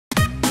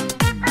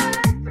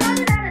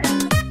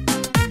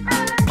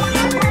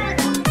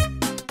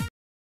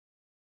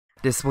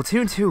Did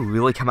Splatoon 2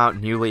 really come out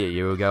nearly a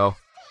year ago?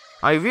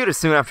 I reviewed it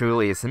soon after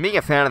release, and being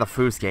a fan of the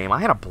first game, I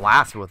had a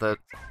blast with it.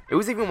 It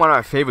was even one of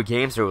my favorite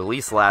games to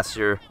release last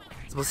year.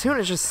 Splatoon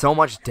is just so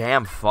much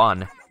damn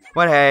fun.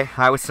 But hey,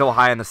 I was still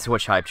high on the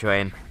Switch hype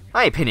train.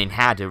 My opinion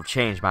had to have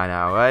changed by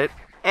now, right?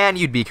 And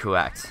you'd be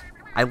correct.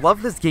 I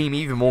love this game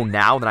even more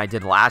now than I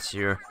did last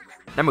year.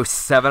 Number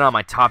 7 on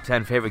my top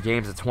 10 favorite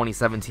games of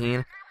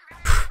 2017.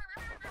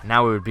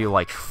 Now it would be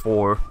like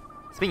 4.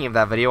 Speaking of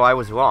that video, I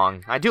was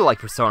wrong. I do like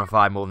Persona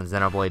 5 more than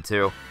Xenoblade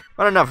 2.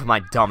 But enough of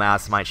my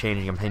dumbass and my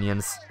changing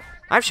opinions.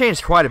 I've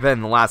changed quite a bit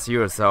in the last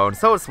year or so, and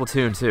so has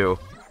Splatoon 2.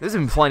 There's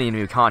been plenty of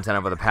new content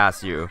over the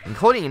past year,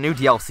 including a new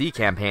DLC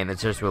campaign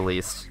that's just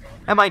released.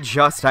 And by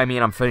just, I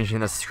mean I'm finishing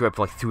this script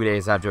like 3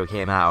 days after it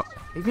came out.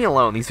 Leave me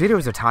alone, these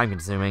videos are time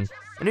consuming.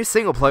 A new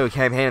single player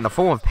campaign in the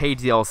form of paid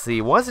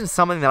DLC wasn't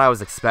something that I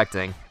was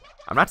expecting.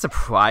 I'm not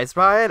surprised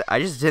by it, I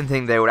just didn't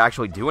think they would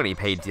actually do any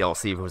paid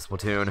DLC for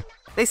Splatoon.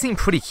 They seem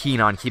pretty keen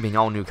on keeping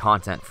all new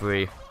content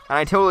free. And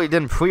I totally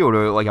didn't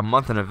pre-order it like a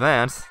month in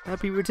advance.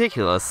 That'd be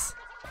ridiculous.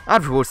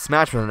 Afterwards,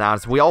 Smash was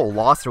announced, we all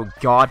lost our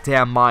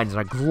goddamn minds in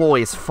a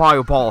glorious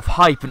fireball of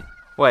hype and—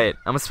 Wait,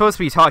 I'm supposed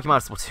to be talking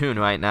about Splatoon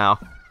right now.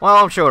 Well,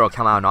 I'm sure it'll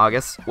come out in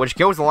August, which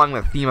goes along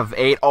with the theme of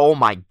 8. Oh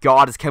my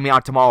god, it's coming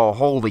out tomorrow,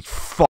 holy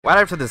fuck. Right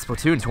after the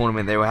Splatoon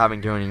tournament they were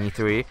having during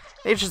E3,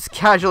 they just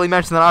casually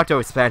mentioned that Octo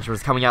expansion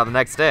was coming out the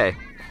next day.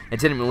 It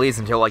didn't release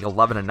until like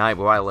 11 at night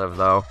where I live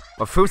though.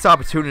 But first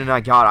opportunity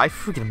I got, I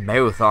freaking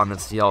marathoned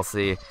this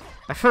DLC.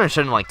 I finished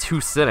it in like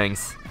 2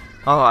 sittings.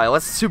 Alright,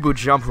 let's super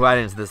jump right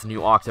into this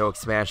new Octo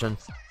expansion.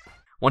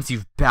 Once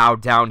you've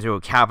bowed down to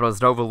a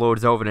capitalist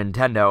overlords over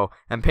Nintendo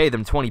and paid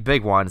them 20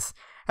 big ones,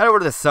 head over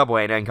to the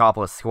subway in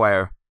Ankopolis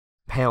Square.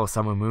 Pale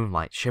summer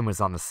moonlight shimmers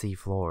on the sea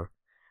floor.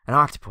 An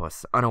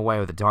octopus,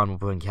 unaware the dawn will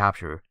bring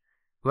capture,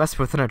 rests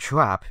within a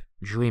trap,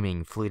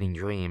 dreaming fleeting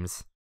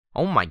dreams.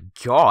 Oh my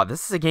god,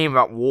 this is a game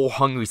about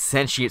war-hungry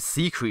sentient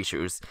sea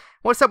creatures.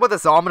 What's up with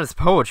this ominous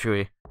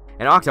poetry?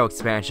 In Octo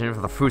expansion,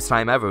 for the first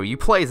time ever, you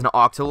play as an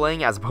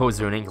Octoling as opposed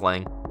to an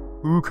Inkling.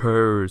 Who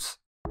cares?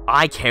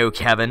 I care,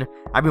 Kevin.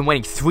 I've been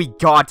waiting 3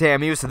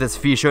 goddamn years for this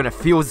feature and it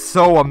feels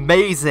so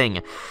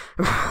amazing!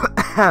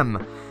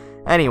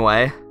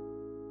 Anyway,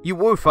 you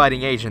were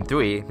fighting Agent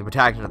 3, the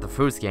protagonist of the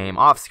first game,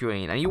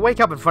 off-screen, and you wake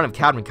up in front of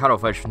Captain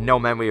Cuttlefish with no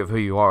memory of who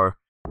you are.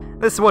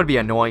 This would be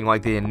annoying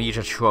like the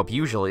amnesia trope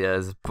usually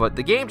is, but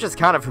the game just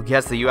kind of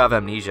forgets that you have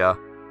amnesia.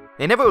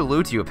 They never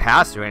allude to your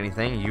past or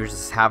anything, you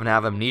just happen to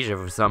have amnesia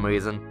for some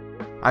reason.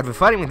 After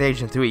fighting with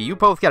Agent 3, you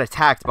both get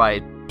attacked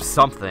by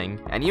something,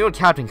 and you and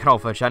Captain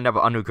Cuttlefish end up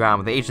underground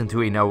with Agent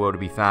 3 nowhere to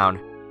be found.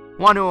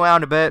 Wander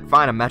around a bit,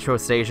 find a metro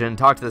station,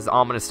 talk to this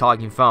ominous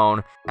talking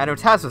phone, and are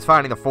tasked with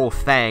finding the 4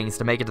 Fangs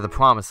to make it to the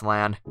Promised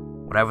Land.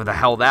 Whatever the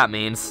hell that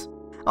means.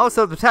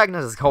 Also, the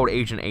protagonist is called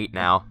Agent 8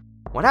 now.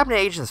 What happened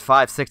to Agents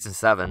 5, 6, and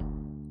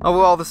 7?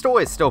 Overall, the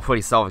story is still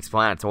pretty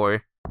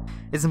self-explanatory.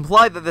 It's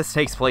implied that this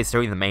takes place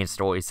during the main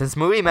story, since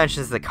Marie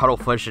mentions that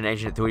Cuttlefish and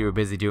Agent 3 were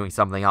busy doing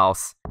something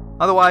else.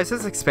 Otherwise,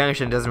 this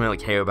expansion doesn't really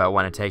care about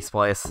when it takes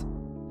place.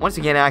 Once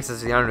you gain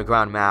access to the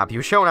underground map,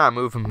 you're shown how to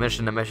move from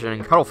mission to mission,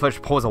 and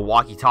Cuttlefish pulls a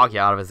walkie-talkie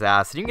out of his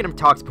ass, and you can get him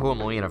to talk to poor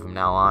Melina from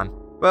now on.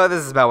 But this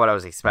is about what I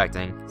was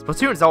expecting.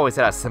 Splatoon's always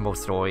had a simple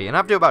story, and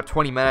after about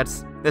 20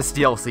 minutes, this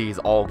DLC is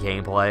all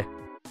gameplay.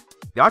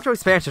 The Octo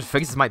expansion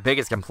fixes my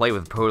biggest complaint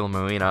with Pearl and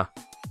Marina.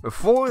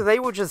 Before, they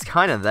were just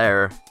kinda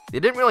there. They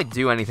didn't really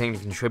do anything to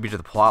contribute to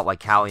the plot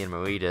like Callie and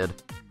Marie did.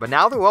 But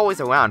now they're always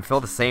around and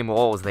fill the same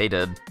role as they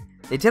did.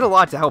 They did a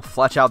lot to help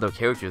flesh out their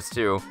characters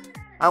too.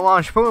 At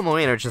launch, Pearl and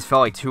Marina just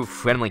felt like 2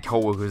 friendly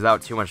coworkers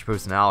without too much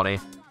personality.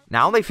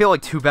 Now they feel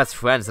like 2 best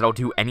friends that'll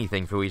do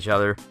anything for each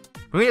other.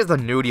 Marina's the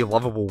nerdy,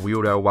 lovable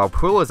weirdo, while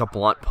Pearl is a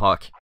blunt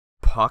puck.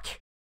 Puck?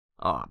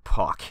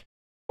 Puck.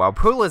 While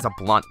Pearl is a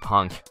blunt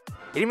punk.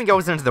 It even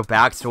goes into their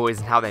backstories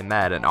and how they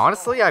met, and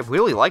honestly, I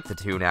really like the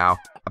 2 now.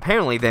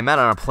 Apparently, they met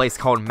on a place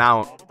called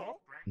Mount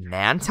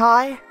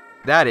Nantai?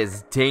 That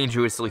is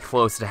dangerously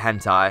close to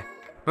hentai.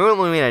 Pearl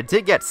and Marina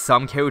did get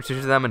some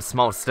characters to them in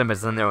small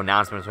snippets in their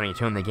announcements when you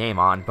turn the game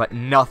on, but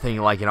nothing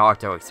like an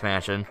Octo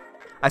expansion.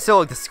 I still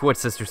like the Squid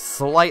Sisters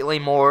slightly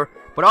more,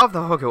 but Off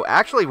the Hook are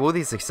actually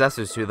worthy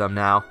successors to them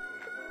now.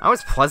 I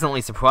was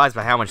pleasantly surprised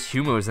by how much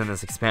humor is in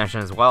this expansion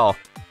as well.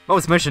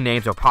 Most mission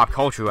names are pop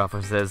culture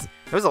references.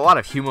 There's a lot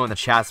of humor in the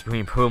chats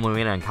between Pearl,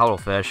 Marina, and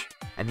Cuttlefish.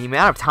 And the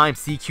amount of time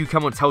CQ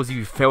Cummins tells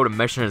you failed a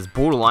mission is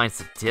borderline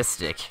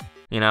sadistic.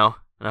 You know,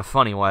 in a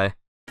funny way.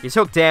 You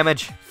took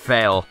damage,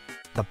 fail.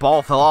 The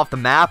ball fell off the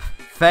map,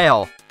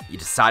 fail. You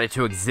decided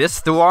to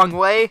exist the wrong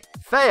way,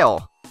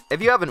 fail.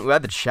 If you haven't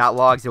read the chat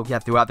logs you'll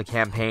get throughout the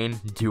campaign,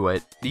 do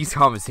it. These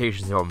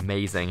conversations are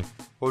amazing.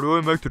 How do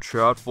I make the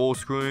chat full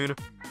screen?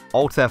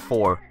 Alt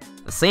F4.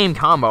 The same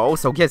combo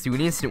also gets you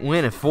an instant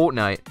win in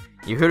Fortnite.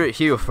 You heard it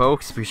here,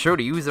 folks. Be sure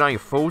to use it on your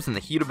foes in the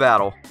heat of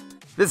battle.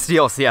 This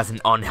DLC has an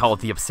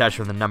unhealthy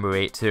obsession with the number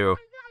 8 too.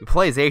 You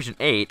play as Agent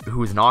 8,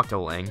 who is an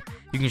Octoling.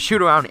 You can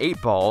shoot around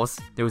 8 balls.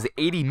 There was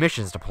 80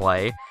 missions to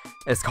play.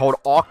 It's called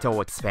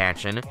Octo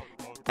Expansion.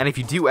 And if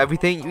you do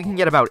everything, you can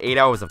get about 8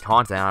 hours of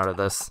content out of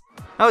this.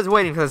 I was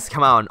waiting for this to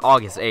come out on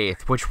August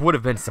 8th, which would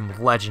have been some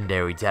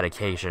legendary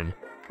dedication.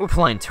 We're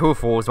playing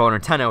Turfwars while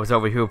Nintendo was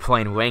over here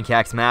playing Rank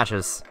X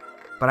matches.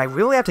 But I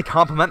really have to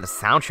compliment the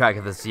soundtrack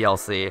of this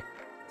DLC.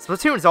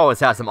 Splatoon's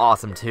always had some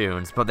awesome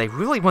tunes, but they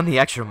really went the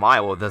extra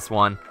mile with this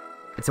one.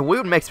 It's a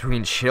weird mix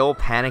between chill,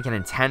 panic, and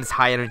intense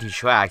high-energy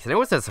tracks, and it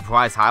was a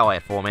surprise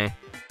highlight for me.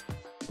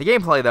 The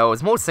gameplay, though,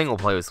 is more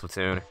single-player with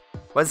Splatoon,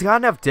 but it's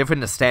got enough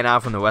different to stand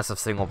out from the rest of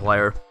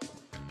single-player.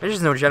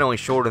 Missions are generally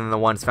shorter than the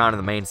ones found in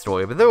the main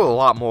story, but there were a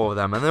lot more of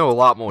them, and they were a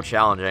lot more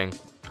challenging.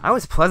 I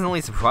was pleasantly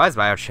surprised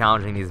by how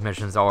challenging these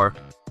missions are.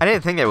 I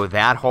didn't think they were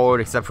that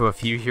hard, except for a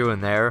few here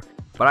and there,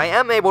 but I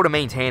am able to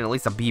maintain at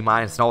least a B-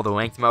 in all the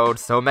ranked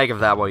modes, so make of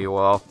that what you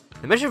will.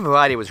 The mission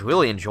variety was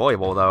really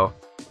enjoyable, though.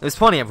 There's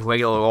plenty of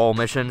regular role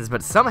missions,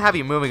 but some have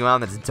you moving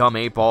around that's dumb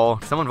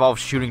 8-ball, some involve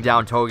shooting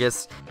down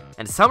targets,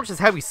 and some just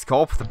have you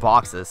sculpt the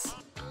boxes.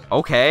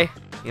 Okay,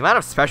 the amount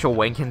of special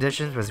win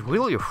conditions was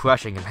really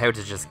refreshing compared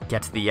to just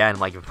get to the end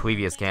like in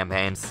previous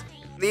campaigns.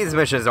 These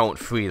missions aren't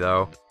free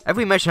though.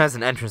 Every mission has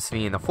an entrance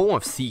fee in the form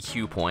of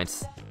CQ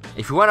points.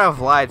 If you run out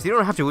of lives, you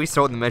don't have to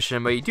restart the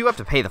mission, but you do have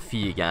to pay the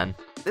fee again.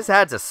 This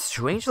adds a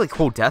strangely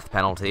cool death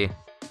penalty.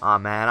 Aw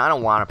man, I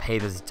don't want to pay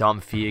this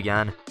dumb fee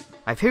again.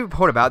 My favorite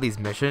part about these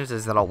missions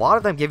is that a lot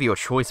of them give you a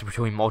choice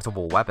between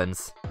multiple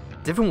weapons.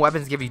 Different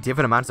weapons give you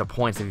different amounts of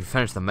points if you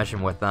finish the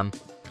mission with them.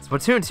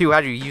 Splatoon 2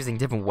 had you using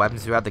different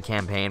weapons throughout the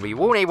campaign, but you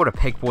weren't able to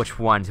pick which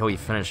one until you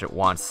finish it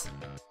once.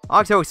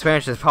 Octo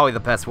expansion is probably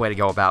the best way to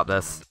go about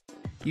this.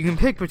 You can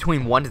pick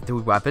between 1 to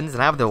 3 weapons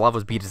and have their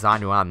levels be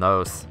designed around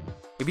those.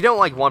 If you don't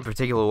like one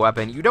particular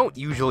weapon, you don't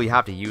usually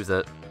have to use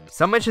it.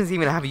 Some missions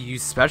even have you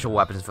use special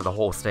weapons for the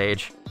whole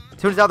stage.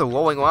 Turns out the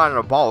rolling around in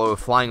a ball or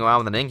flying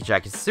around with an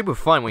inkjet is super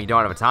fun when you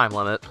don't have a time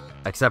limit.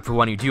 Except for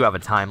when you do have a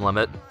time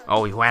limit.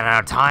 Oh, we ran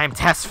out of time,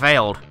 test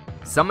failed!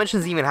 Some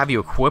missions even have you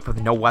equipped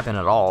with no weapon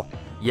at all.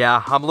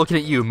 Yeah, I'm looking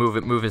at you, Move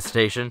It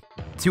Station.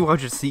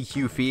 200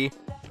 CQ fee?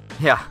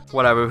 Yeah,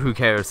 whatever, who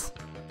cares?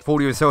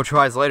 40 or so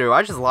tries later,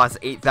 I just lost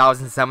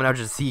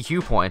 8,700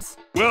 CQ points.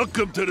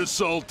 Welcome to the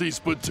salty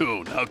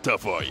Splatoon. How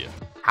tough are you?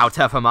 How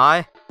tough am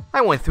I?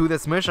 I went through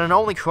this mission and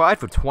only cried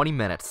for 20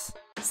 minutes.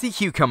 Sea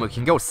Cucumber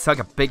can go suck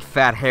a big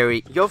fat hairy,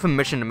 go from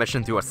mission to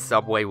mission through a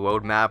subway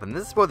roadmap, and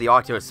this is where the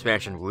Octo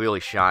expansion really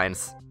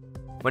shines.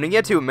 When you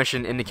get to a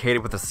mission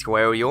indicated with a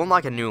square, you'll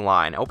unlock a new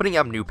line, opening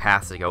up new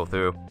paths to go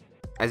through.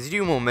 As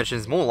you do more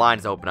missions, more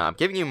lines open up,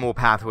 giving you more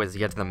pathways to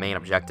get to the main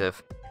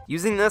objective.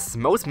 Using this,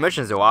 most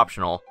missions are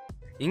optional.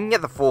 You can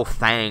get the full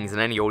Fangs in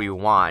any order you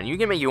want, and you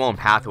can make your own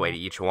pathway to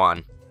each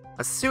one.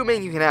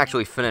 Assuming you can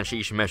actually finish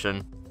each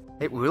mission.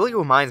 It really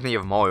reminds me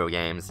of Mario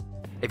games.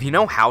 If you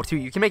know how to,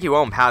 you can make your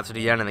own path to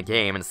the end of the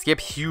game and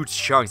skip huge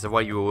chunks of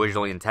what you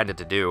originally intended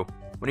to do.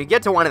 When you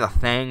get to one of the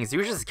Fangs,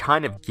 you just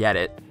kind of get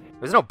it.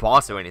 There's no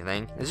boss or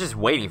anything, it's just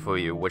waiting for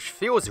you, which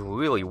feels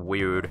really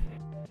weird.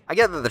 I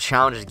get that the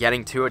challenge is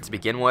getting to it to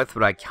begin with,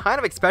 but I kind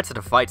of expected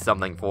to fight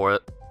something for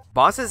it.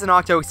 Bosses in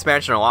Octo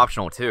expansion are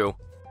optional too.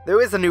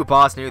 There is a new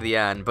boss near the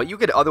end, but you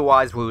could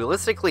otherwise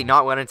realistically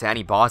not run into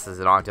any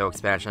bosses in Octo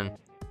expansion.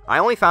 I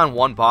only found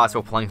one boss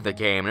while playing through the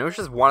game, and it was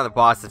just one of the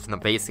bosses from the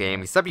base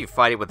game, except you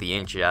fight it with the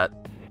inkjet.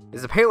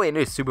 There's apparently a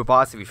new super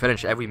boss if you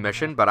finish every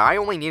mission, but I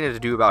only needed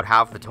to do about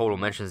half the total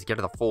missions to get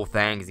to the full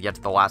Fangs to get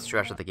to the last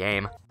stretch of the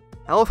game.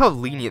 I love how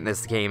lenient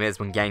this game is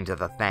when getting to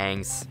the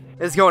Fangs.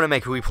 It's going to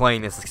make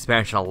replaying this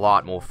expansion a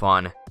lot more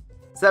fun.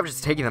 Instead of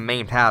just taking the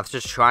main path,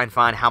 just try and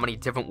find how many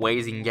different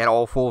ways you can get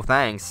all 4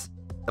 Fangs.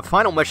 The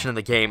final mission of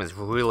the game is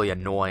really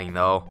annoying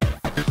though.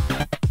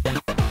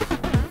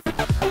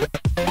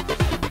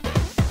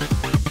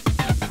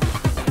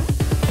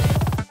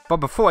 But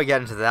before I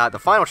get into that, the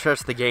final stretch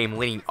of the game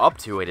leading up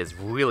to it is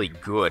really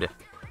good.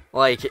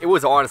 Like, it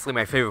was honestly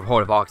my favorite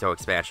part of Octo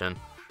expansion.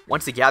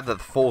 Once you gather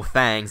the 4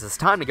 Fangs, it's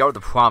time to go to the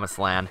Promised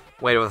Land.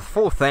 Wait, with the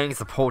 4 Fangs,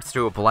 the ports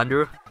through a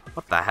blender?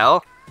 What the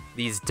hell?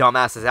 These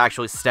dumbasses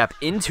actually step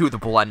into the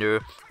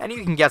blender, and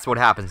you can guess what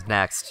happens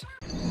next.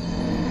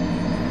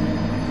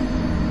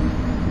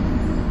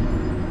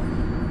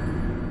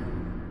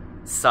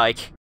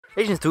 Psych.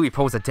 Agent 3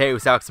 pulls a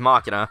Deus Ex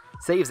Machina,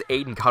 saves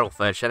Aiden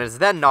Cuttlefish, and is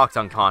then knocked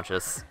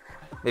unconscious.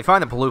 They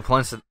find the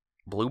blueprints?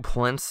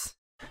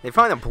 They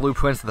find the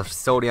blueprints of the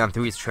facility on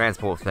 3's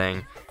transport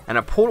thing, and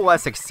a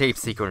Portal-esque escape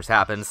sequence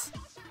happens.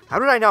 How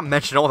did I not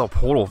mention all the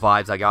Portal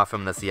vibes I got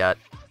from this yet?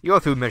 You go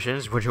through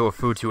missions, which are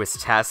referred to as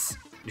tests.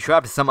 You're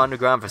trapped in some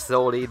underground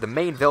facility, the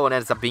main villain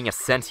ends up being a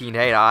sentient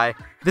AI.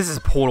 This is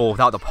Portal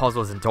without the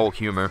puzzles and dull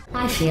humor.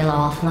 I feel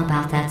awful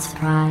about that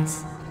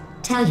surprise.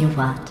 Tell you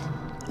what,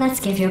 let's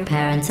give your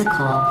parents a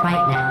call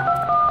right now.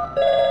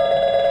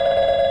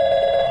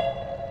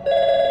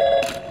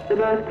 The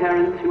birth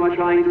parents you are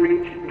trying to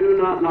reach do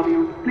not love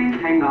you. Please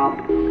hang up.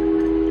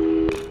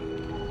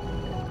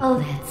 Oh,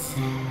 that's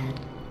sad.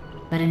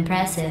 But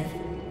impressive.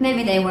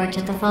 Maybe they worked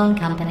at the phone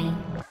company.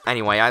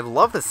 Anyway, I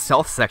love the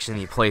stealth section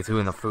you play through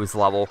in the Foods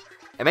level.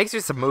 It makes you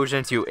submerge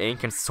into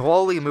ink and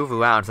slowly move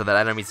around so that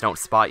enemies don't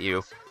spot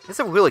you. It's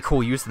a really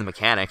cool use of the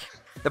mechanic.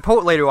 The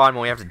port later on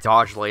when we have to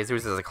dodge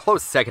lasers is a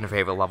close second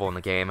favorite level in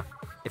the game.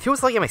 It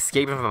feels like I'm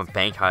escaping from a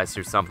bank heist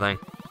or something.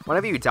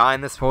 Whenever you die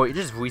in this port, you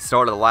just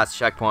restart at the last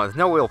checkpoint with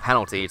no real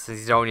penalty,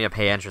 since you don't need to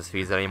pay entrance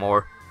fees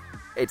anymore.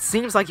 It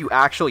seems like you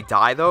actually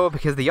die though,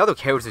 because the other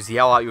characters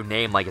yell out your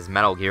name like it's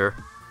Metal Gear.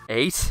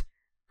 8?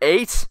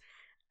 8?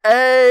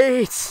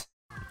 8!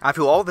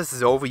 After all this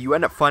is over, you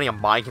end up finding a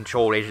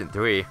mind-controlled Agent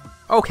 3.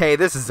 Okay,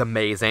 this is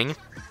amazing.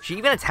 She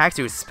even attacks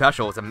you with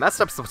specials, and messed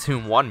up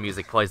Splatoon 1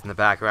 music plays in the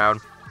background.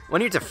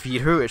 When you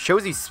defeat her, it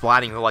shows you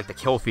splatting her like the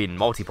kill feed in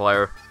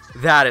multiplayer.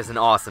 That is an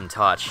awesome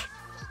touch.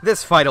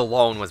 This fight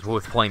alone was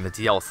worth playing the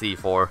DLC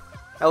for.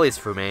 At least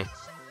for me.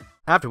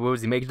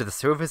 Afterwards, you make it to the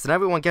surface and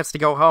everyone gets to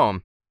go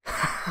home.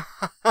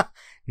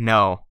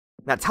 No.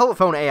 That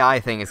telephone AI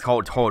thing is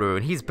called Toru,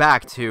 and he's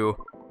back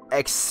to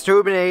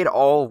exterminate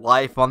all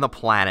life on the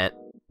planet.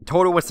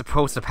 Toru was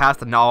supposed to pass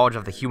the knowledge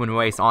of the human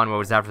race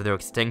onwards after their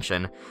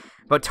extinction,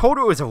 but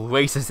Toru is a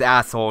racist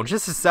asshole and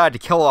just decided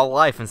to kill all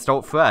life and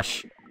start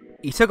fresh.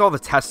 He took all the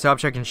test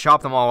subjects and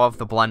chopped them all off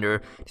the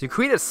blender to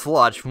create a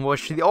sludge from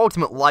which the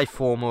ultimate life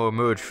form will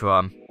emerge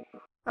from.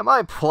 Am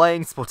I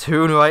playing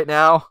Splatoon right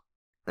now?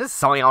 This is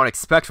something I would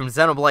expect from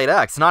Xenoblade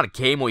X, not a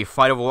game where you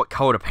fight over what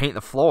color to paint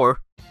the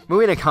floor.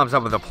 Marina comes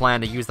up with a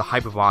plan to use the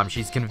hyper bomb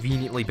she's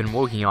conveniently been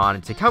working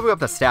on to cover up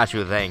the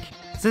statue of ink.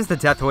 Since the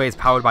death ray is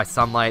powered by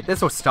sunlight,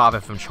 this will stop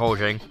it from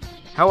charging.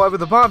 However,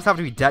 the bombs have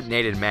to be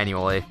detonated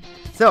manually.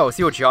 So, it's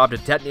your job to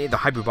detonate the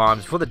hyper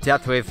bombs before the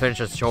death ray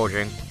finishes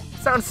charging.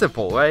 Sounds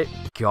simple, right?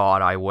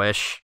 God, I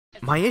wish.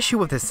 My issue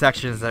with this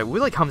section is that it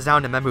really comes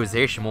down to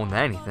memorization more than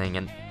anything,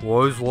 and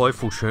why is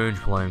Life Will Change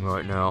playing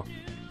right now?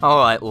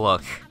 Alright,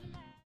 look.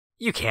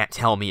 You can't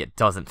tell me it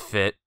doesn't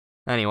fit.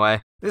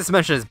 Anyway, this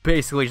mission is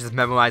basically just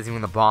memorizing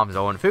when the bombs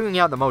are and figuring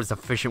out the most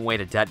efficient way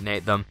to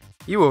detonate them.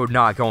 You are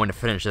not going to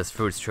finish this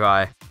first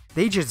try.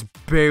 They just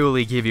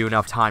barely give you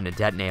enough time to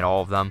detonate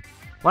all of them.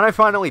 When I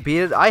finally beat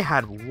it, I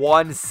had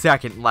 1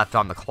 second left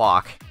on the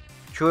clock.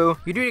 True,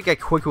 you do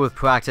get quicker with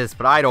practice,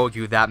 but I'd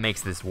argue that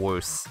makes this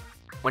worse.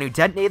 When you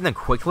detonate them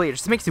quickly, it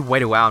just makes you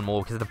wait around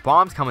more because the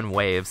bombs come in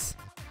waves.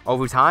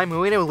 Over time,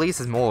 Marina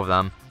releases more of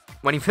them.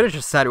 When you finish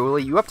a set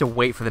early, you have to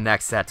wait for the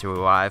next set to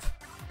arrive.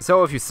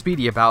 So if you're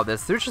speedy about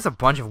this, there's just a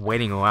bunch of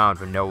waiting around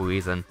for no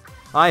reason.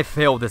 I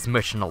failed this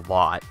mission a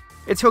lot.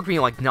 It took me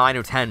like 9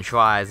 or 10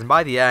 tries, and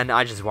by the end,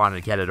 I just wanted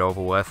to get it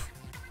over with.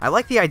 I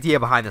like the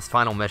idea behind this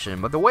final mission,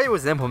 but the way it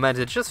was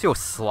implemented just feels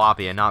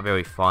sloppy and not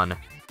very fun.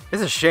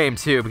 It's a shame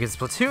too, because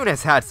Splatoon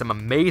has had some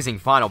amazing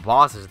final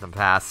bosses in the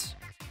past.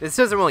 This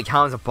doesn't really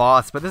count as a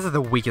boss, but this is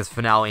the weakest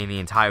finale in the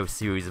entire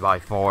series by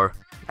far.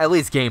 At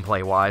least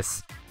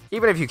gameplay-wise.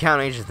 Even if you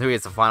count Agent 3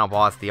 as the final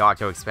boss of the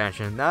Octo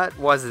expansion, that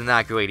wasn't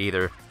that great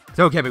either.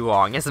 Don't get me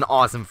wrong, it's an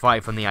awesome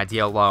fight from the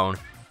idea alone,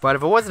 but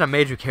if it wasn't a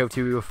major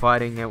character we were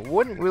fighting, it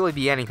wouldn't really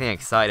be anything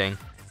exciting.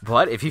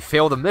 But if you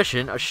fail the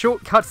mission, a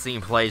short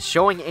cutscene plays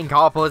showing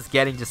Inkopolis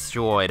getting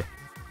destroyed.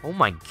 Oh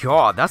my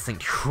god, that's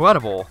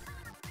incredible!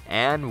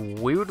 And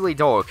weirdly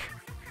dark.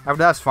 After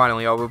that's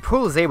finally over,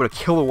 Pearl is able to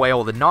kill away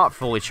all the not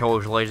fully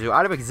charged laser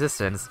out of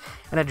existence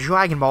in a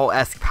Dragon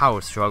Ball-esque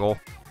power struggle.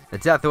 The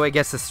death ray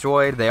gets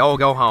destroyed, they all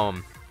go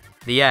home.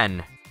 The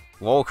end.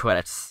 Roll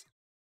credits.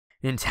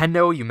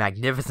 Nintendo, you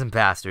magnificent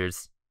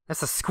bastards. That's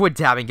the squid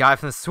dabbing guy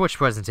from the Switch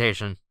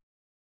presentation.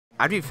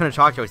 After you finish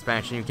Octo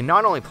expansion, you can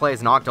not only play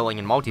as an Octoling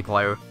in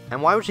multiplayer,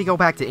 and why would she go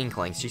back to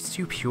Inkling? She's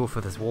too pure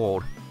for this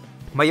world.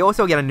 But you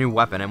also get a new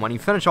weapon, and when you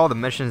finish all the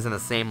missions in the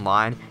same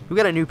line, you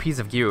get a new piece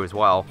of gear as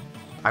well.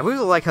 I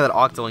really like how that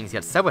Octolings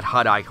get separate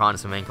HUD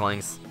icons from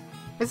Inklings.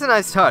 It's a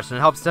nice touch, and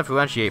it helps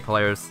differentiate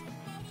players.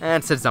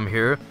 And since I'm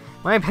here,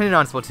 my opinion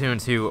on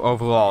Splatoon 2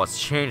 overall has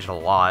changed a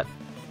lot.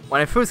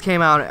 When it first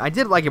came out, I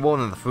did like it more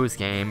than the first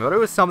game, but it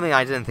was something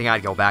I didn't think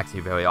I'd go back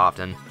to very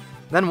often.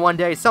 Then one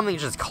day, something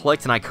just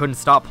clicked and I couldn't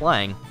stop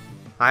playing.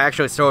 I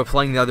actually started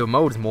playing the other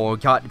modes more,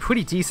 got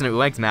pretty decent at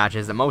ranked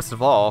matches, and most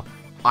of all,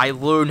 I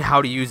learned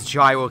how to use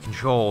gyro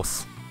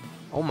controls.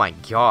 Oh my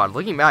god,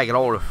 looking back at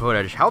older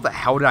footage, how the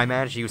hell did I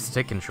manage to use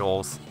stick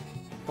controls?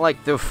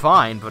 Like, they're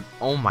fine, but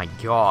oh my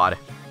god.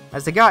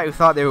 As the guy who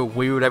thought they were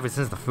weird ever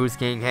since the first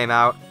game came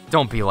out,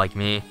 don't be like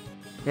me.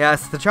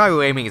 Yes, the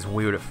gyro aiming is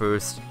weird at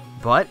first,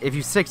 but if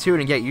you stick to it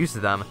and get used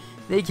to them,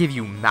 they give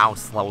you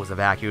mouse levels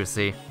of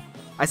accuracy.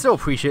 I still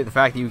appreciate the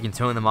fact that you can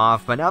turn them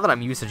off, but now that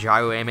I'm used to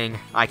gyro aiming,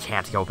 I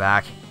can't go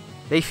back.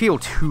 They feel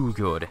too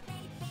good.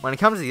 When it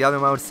comes to the other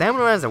modes,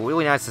 Stamina is a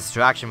really nice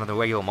distraction from the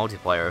regular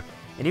multiplayer,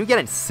 and you get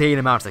insane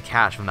amounts of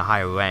cash from the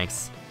higher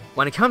ranks.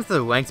 When it comes to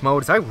the ranked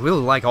modes, I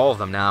really like all of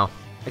them now,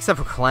 except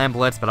for Clan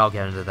Blitz, but I'll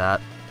get into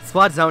that.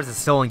 Splat Zones is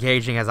still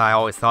engaging as I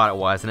always thought it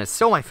was, and it's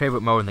still my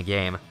favorite mode in the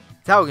game.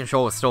 Tower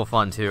Control is still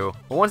fun too,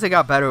 but once I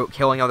got better at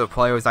killing other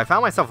players, I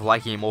found myself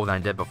liking it more than I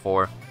did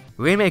before.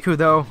 Rainmaker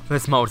though,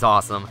 this mode's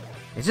awesome.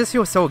 It just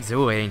feels so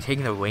exhilarating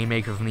taking the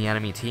Rainmaker from the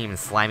enemy team and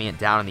slamming it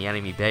down on the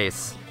enemy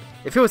base.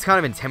 It feels kind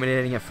of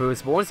intimidating at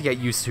first, but once you get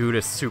used to it,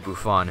 it's super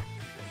fun.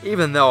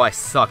 Even though I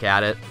suck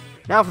at it.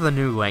 Now for the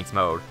new ranked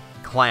mode,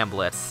 Clan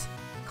Blitz.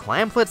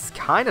 Clan Blitz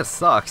kinda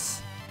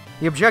sucks.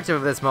 The objective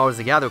of this mode is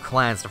to gather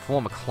clans to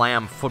form a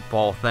clan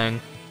football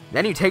thing.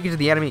 Then you take it to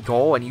the enemy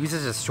goal and use it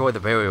to destroy the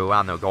barrier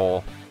around their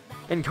goal.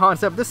 In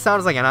concept, this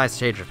sounds like a nice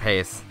change of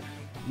pace.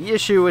 The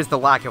issue is the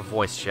lack of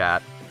voice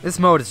chat. This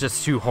mode is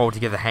just too hard to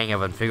get the hang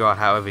of and figure out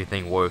how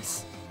everything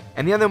works.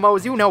 And the other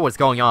modes, you know what's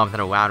going on within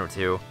a round or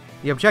two.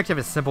 The objective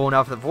is simple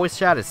enough that voice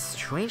chat is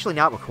strangely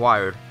not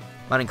required,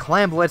 but in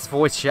Clan Blitz,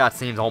 voice chat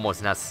seems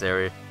almost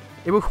necessary.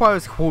 It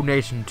requires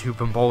coordination to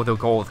promote the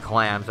goal with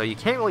clans, so you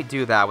can't really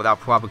do that without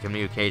proper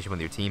communication with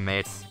your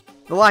teammates.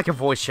 The lack of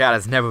voice chat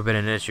has never been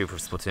an issue for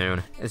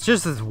Splatoon, it's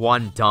just this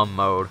one dumb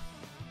mode.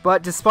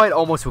 But despite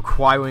almost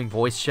requiring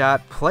voice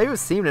chat,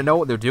 players seem to know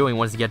what they're doing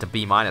once you get to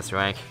B-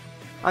 rank.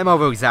 I'm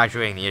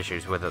over-exaggerating the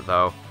issues with it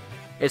though.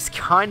 It's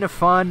kinda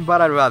fun,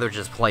 but I'd rather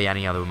just play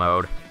any other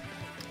mode.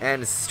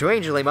 And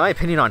strangely, my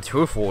opinion on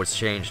Turf War has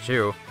changed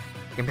too.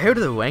 Compared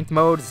to the ranked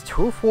modes,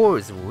 Turf War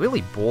is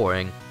really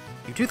boring.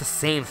 You do the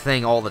same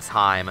thing all the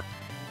time.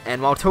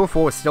 And while Turf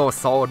War is still a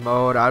solid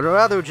mode, I'd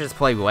rather just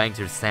play ranked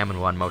or Salmon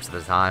Run most of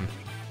the time.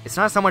 It's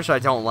not so much that I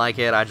don't like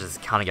it, I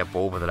just kinda get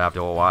bored with it after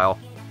a while.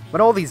 But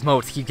all these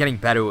modes keep getting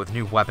better with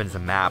new weapons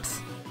and maps,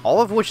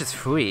 all of which is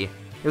free.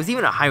 There was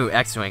even a higher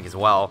X rank as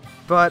well,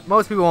 but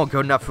most people aren't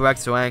good enough for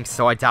X rank,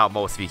 so I doubt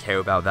most of you care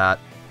about that.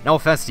 No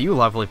offense to you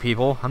lovely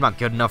people, I'm not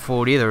good enough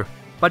for it either.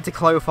 But to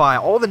clarify,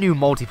 all the new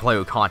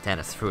multiplayer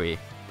content is free.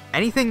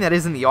 Anything that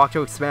isn't the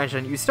Octo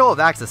expansion, you still have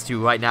access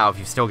to right now if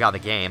you've still got the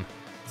game.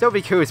 So if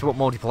you're curious what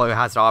multiplayer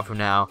has to offer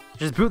now,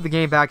 just boot the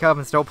game back up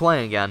and start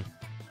playing again.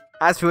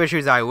 As for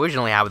issues I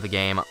originally had with the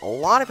game, a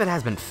lot of it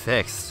has been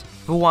fixed.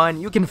 For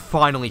one, you can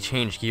finally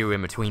change gear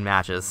in between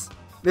matches.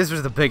 This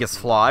was the biggest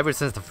flaw ever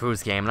since the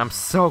first game, and I'm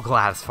so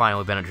glad it's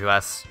finally been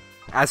addressed.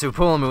 As for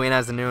Pearl and Marine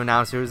as the new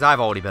announcers,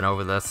 I've already been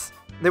over this.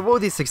 They're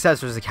worthy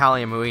successors of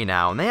Callie and Marie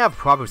now, and they have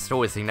proper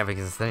story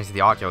significance thanks to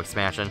the Octo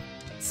expansion.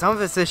 Some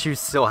of its issues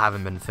still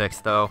haven't been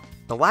fixed though.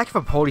 The lack of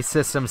a party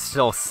system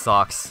still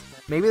sucks.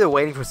 Maybe they're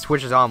waiting for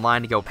Switches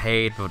Online to go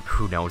paid, but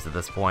who knows at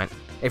this point.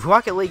 If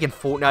Rocket League and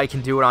Fortnite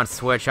can do it on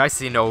Switch, I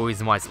see no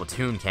reason why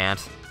Splatoon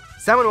can't.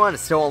 Salmon Run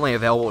is still only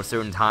available at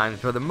certain times,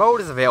 but the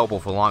mode is available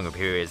for longer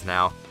periods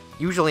now.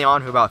 Usually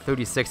on for about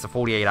 36 to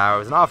 48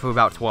 hours, and off for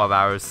about 12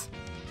 hours.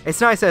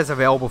 It's nice that it's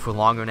available for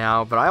longer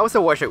now, but I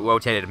also wish it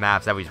rotated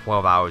maps every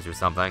 12 hours or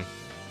something.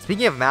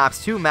 Speaking of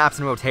maps, 2 maps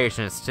in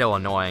rotation is still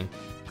annoying.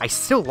 I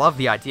still love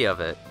the idea of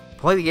it.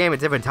 Play the game at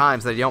different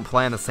times so that you don't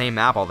play on the same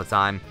map all the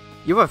time.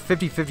 You have a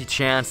 50-50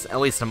 chance, at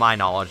least to my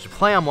knowledge, to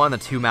play on one of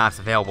the 2 maps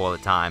available at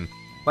the time.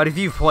 But if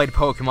you've played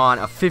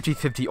Pokemon, a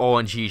 50-50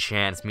 RNG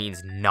chance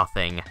means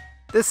nothing.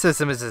 This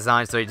system is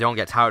designed so you don't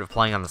get tired of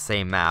playing on the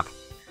same map.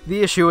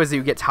 The issue is that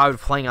you get tired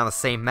of playing on the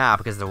same map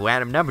because the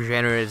random number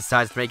generator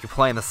decides to make you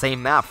play on the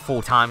same map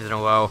 4 times in a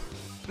row.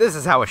 This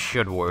is how it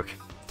should work.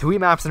 3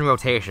 maps in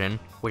rotation,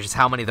 which is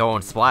how many there are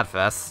in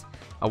Splatfest,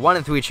 a 1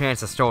 in 3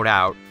 chance to start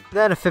out,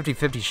 then a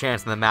 50-50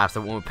 chance in the maps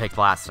that weren't picked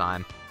last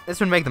time. This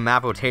would make the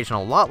map rotation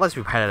a lot less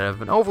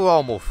repetitive and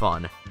overall more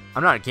fun.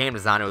 I'm not a game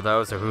designer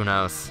though, so who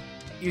knows.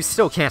 You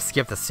still can't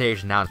skip the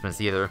stage announcements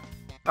either.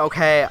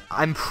 Okay,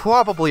 I'm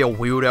probably a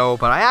weirdo,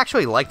 but I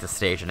actually like the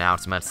stage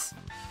announcements.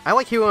 I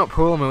like hearing what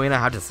Pearl and Marina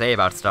have to say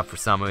about stuff for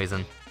some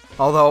reason.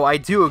 Although, I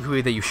do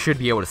agree that you should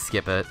be able to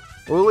skip it,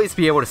 or at least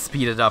be able to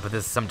speed it up if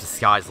this is some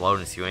disguised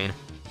loading screen.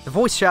 The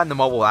voice chat in the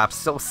mobile app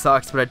still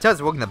sucks, but it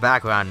does work in the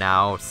background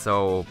now,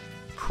 so...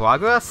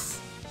 progress?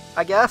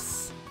 I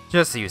guess?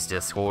 Just use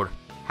Discord.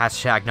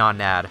 Hashtag not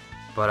an ad.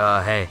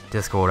 But hey,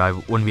 Discord, I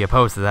wouldn't be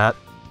opposed to that.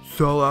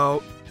 Sell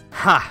out.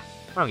 Ha!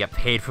 I don't get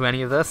paid for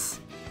any of this.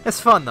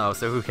 It's fun though,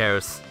 so who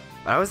cares?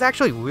 But I was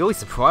actually really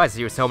surprised to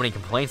hear so many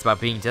complaints about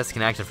being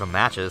disconnected from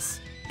matches.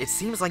 It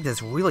seems like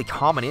this really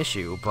common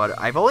issue, but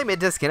I've only been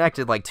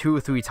disconnected like 2 or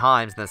 3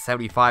 times in the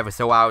 75 or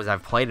so hours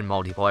I've played in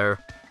multiplayer.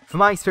 From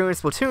my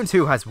experience, Splatoon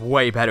 2 has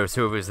way better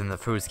servers than the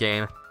first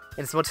game.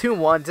 In Splatoon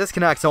 1,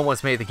 disconnects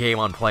almost made the game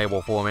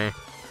unplayable for me.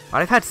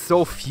 But I've had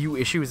so few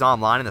issues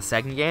online in the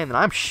second game that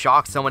I'm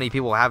shocked so many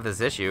people have this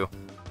issue.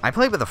 I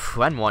played with a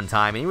friend one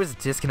time and he was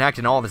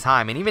disconnected all the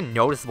time and even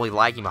noticeably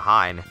lagging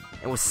behind.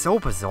 It was so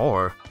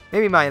bizarre.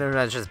 Maybe my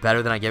internet is just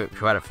better than I give it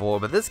credit for,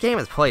 but this game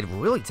has played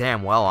really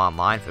damn well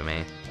online for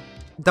me.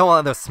 Don't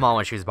let those small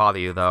issues bother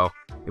you though.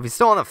 If you're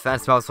still on the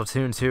fence about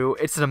Splatoon 2,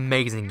 it's an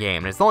amazing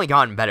game and it's only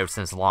gotten better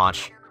since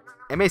launch.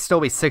 It may still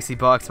be $60,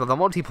 but the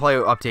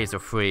multiplayer updates are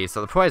free, so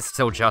the price is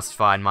still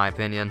justified in my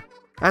opinion.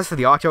 As for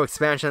the Octo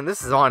expansion,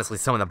 this is honestly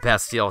some of the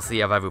best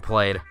DLC I've ever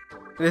played.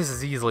 This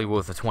is easily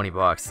worth the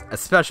 $20,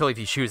 especially if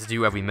you choose to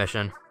do every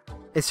mission.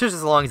 It's just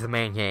as long as the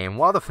main game.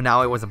 While the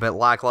finale was a bit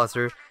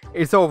lackluster,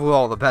 it's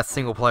overall the best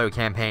single-player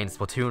campaign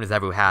Splatoon has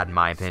ever had in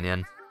my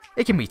opinion.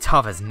 It can be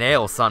tough as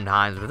nails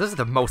sometimes, but this is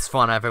the most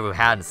fun I've ever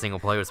had in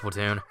single-player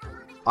Splatoon.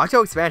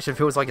 Octo expansion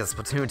feels like a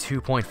Splatoon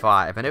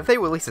 2.5, and if they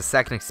release a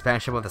second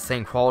expansion with the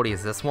same quality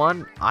as this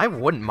one, I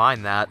wouldn't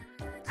mind that.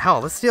 Hell,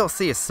 this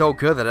DLC is so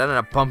good that I ended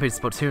up bumping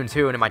Splatoon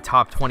 2 into my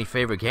top 20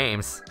 favorite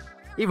games.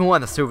 Even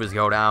when the servers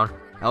go down,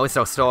 at least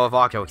I'll still have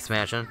Octo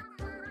expansion.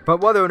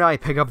 But whether or not you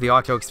pick up the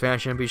Octo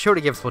expansion, be sure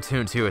to give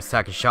Splatoon 2 a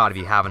second shot if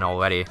you haven't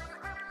already.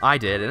 I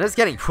did, and it's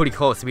getting pretty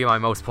close to being my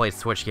most played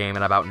Switch game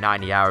in about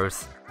 90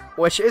 hours.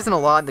 which isn't a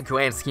lot in the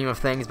grand scheme of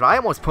things, but I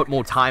almost put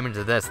more time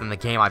into this than the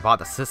game I bought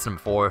the system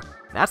for.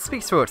 That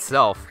speaks for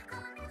itself.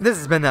 This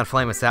has been that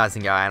Flame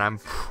Assassin guy, and I'm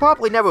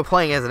probably never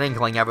playing as an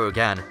Inkling ever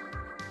again.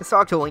 This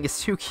Octo Link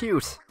is too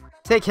cute.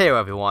 Take care,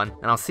 everyone,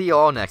 and I'll see you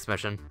all next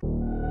mission.